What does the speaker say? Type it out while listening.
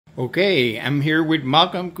Okay, I'm here with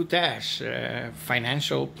Malcolm Kutash, a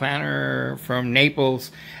financial planner from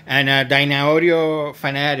Naples and a Dynaudio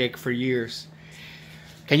fanatic for years.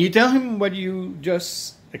 Can you tell him what you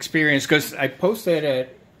just experienced? Because I posted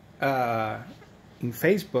it in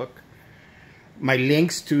Facebook, my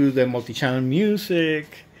links to the multi-channel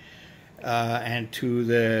music and to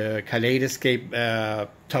the Kaleidescape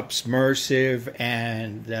top immersive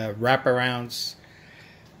and wraparounds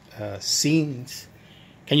scenes.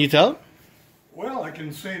 Can you tell? Well, I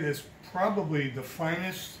can say this probably the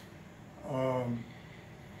finest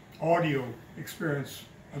audio experience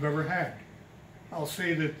I've ever had. I'll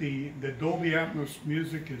say that the Dolby Atmos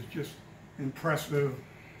music is just impressive.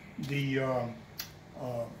 The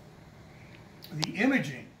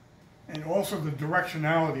imaging and also the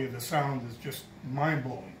directionality of the sound is just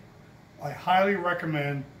mind-blowing. I highly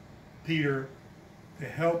recommend Peter to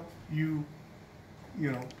help you,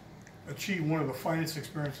 achieve one of the finest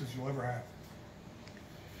experiences you'll ever have.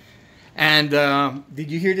 And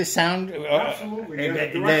did you hear the sound? Absolutely. Yeah,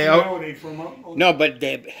 the directionality from up. No, but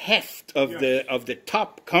the heft of Yes. the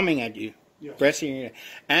top coming at you, Yes. pressing you,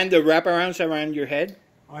 and the wraparounds around your head.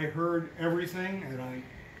 I heard everything, and I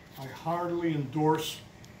heartily endorse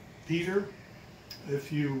Peter.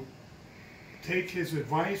 If you take his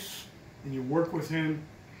advice and you work with him,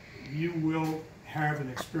 you will have an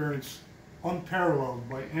experience unparalleled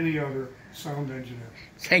by any other sound engineer.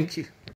 Thank you.